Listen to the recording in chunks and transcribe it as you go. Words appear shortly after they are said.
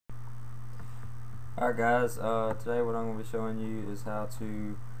Alright guys, today what I'm going to be showing you is how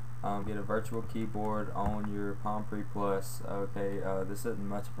to get a virtual keyboard on your Palm Pre Plus. Okay, this isn't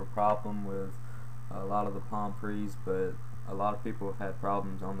much of a problem with a lot of the Palm Pres, but a lot of people have had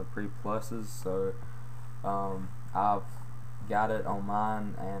problems on the Pre Pluses, so I've got it on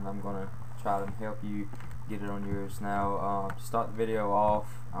mine and I'm going to try to help you get it on yours. Now, to start the video off,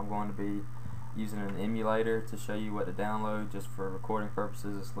 I'm going to be using an emulator to show you what to download. Just for recording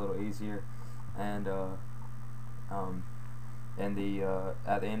purposes, it's a little easier. And at the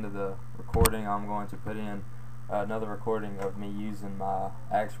end of the recording, I'm going to put in another recording of me using my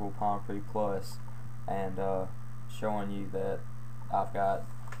actual Palm Pre Plus and showing you that I've got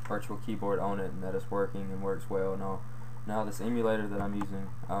virtual keyboard on it and that it's working and works well. Now this emulator that I'm using,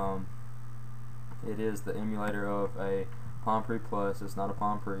 it is the emulator of a Palm Pre Plus. It's not a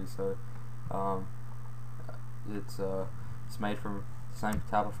Palm Pre, so it's made from the same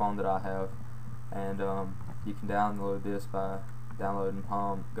type of phone that I have. And you can download this by downloading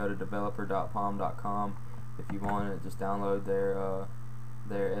Palm. Go to developer.palm.com if you want it. Just download their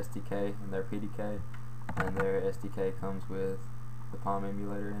SDK and their PDK, and their SDK comes with the Palm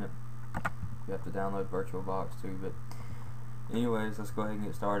emulator in it. You have to download VirtualBox too. But anyways, let's go ahead and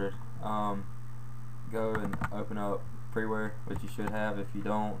get started. Go and open up Freeware, which you should have. If you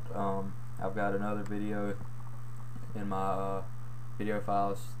don't, I've got another video in my video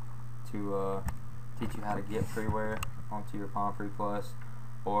files to teach you how to get freeware onto your Palm Pre Plus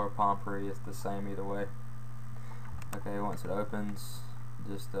or Palm Pre. It's the same either way. Okay, once it opens,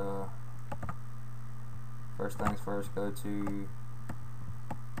 just first things first, go to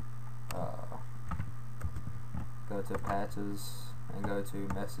patches and go to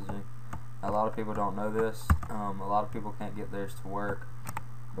messaging. Now, a lot of people don't know this. A lot of people can't get theirs to work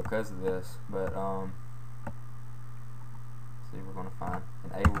because of this, but see, we're going to find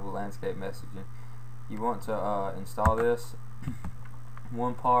enable landscape messaging. You want to install this.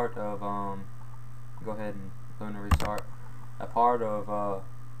 One part of go ahead and Luna restart. A part of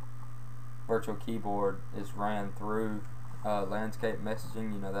virtual keyboard is ran through landscape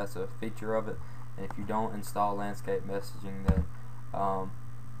messaging. You know, that's a feature of it. And if you don't install landscape messaging, then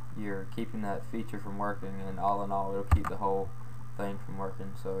you're keeping that feature from working, and all in all, it'll keep the whole thing from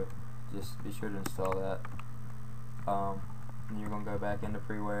working. So just be sure to install that. And you're going to go back into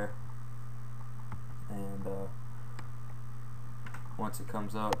freeware, and once it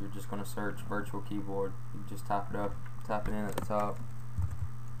comes up, you're just going to search virtual keyboard. You just type it in at the top.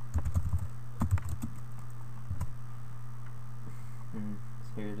 And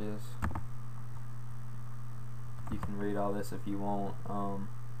here it is. You can read all this if you want.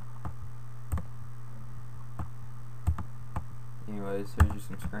 Anyways, here's just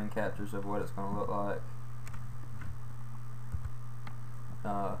some screen captures of what it's going to look like.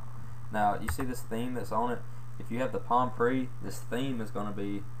 Now you see this theme that's on it. If you have the Palm Pre, this theme is going to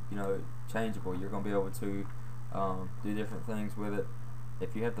be, you know, changeable. You're going to be able to do different things with it.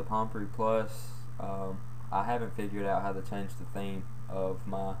 If you have the Palm Pre Plus, I haven't figured out how to change the theme of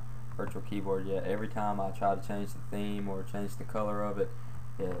my virtual keyboard yet. Every time I try to change the theme or change the color of it,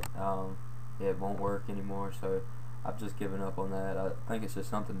 it won't work anymore. So I've just given up on that. I think it's just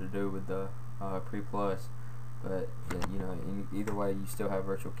something to do with the Pre Plus. But yeah, you know, either way, you still have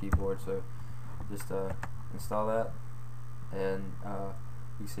virtual keyboard. So just install that, and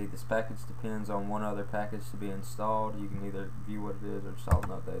you see this package depends on one other package to be installed. You can either view what it is or install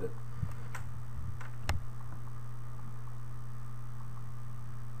and update it.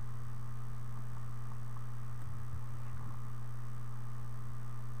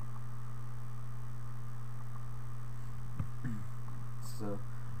 It's a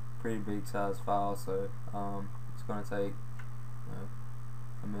pretty big size file, so it's going to take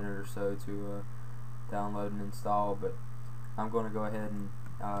a minute or so to download and install. But I'm going to go ahead and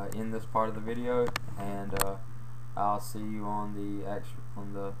end this part of the video, and I'll see you on the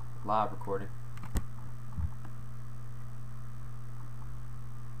live recording.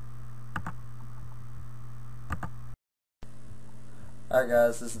 Alright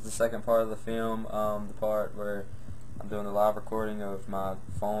guys, this is the second part of the film, the part where I'm doing the live recording of my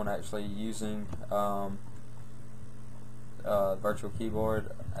phone actually using virtual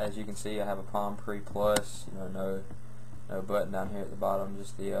keyboard. As you can see, I have a Palm Pre Plus. You know, no button down here at the bottom,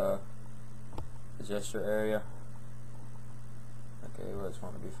 just the gesture area. Okay, well, it's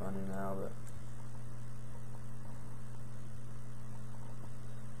want to be funny now, but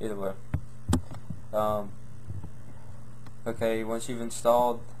either way. Okay, once you've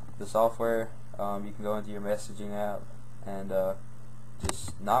installed the software, you can go into your messaging app and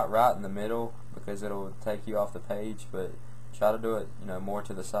just not right in the middle, because it'll take you off the page, but try to do it, you know, more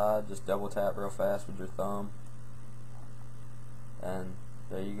to the side. Just double tap real fast with your thumb, and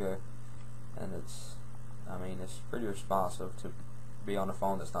there you go. And it's, I mean, it's pretty responsive to be on a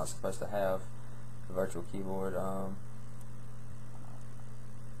phone that's not supposed to have a virtual keyboard.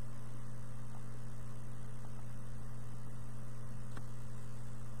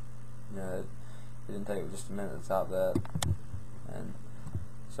 You know, it didn't take just a minute to type that, and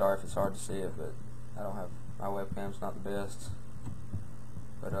sorry if it's hard to see it, but I don't have, my webcam's not the best.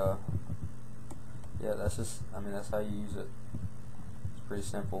 But yeah, that's just, I mean, that's how you use it. It's pretty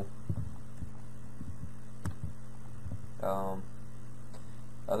simple.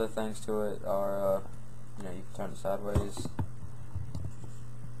 Other things to it are, you know, you can turn it sideways,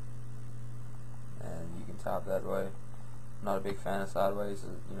 and you can type that way. I'm not a big fan of sideways.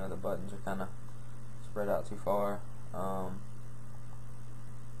 You know, the buttons are kind of spread out too far.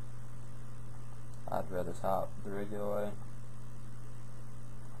 I'd rather type the regular way.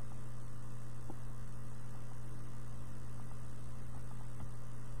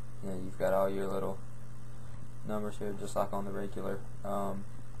 Yeah, you've got all your little numbers here, just like on the regular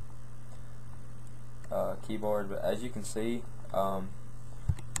keyboard. But as you can see,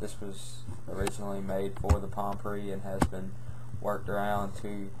 this was originally made for the Palm Pre and has been worked around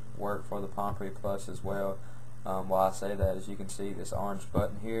to work for the Palm Pre Plus as well. Why I say that is, you can see this orange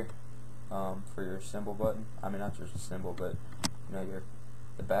button here for your symbol button. I mean, not just a symbol, but you know,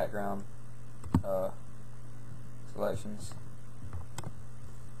 the background selections.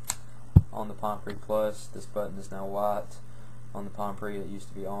 On the Palm Pre Plus, this button is now white. On the Palm Pre, it used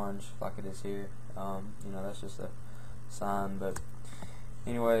to be orange, like it is here. You know, that's just a sign. But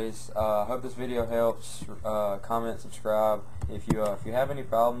anyways, I hope this video helps. Comment, subscribe. If you have any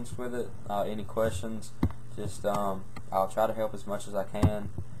problems with it, any questions, just I'll try to help as much as I can.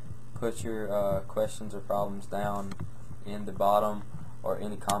 Put your questions or problems down in the bottom, or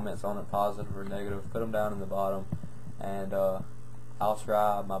any comments on it, positive or negative. Put them down in the bottom, and I'll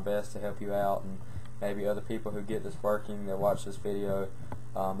try my best to help you out, and maybe other people who get this working, that watch this video,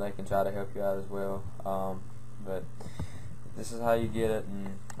 they can try to help you out as well. But this is how you get it,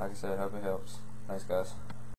 and like I said, I hope it helps. Thanks, guys.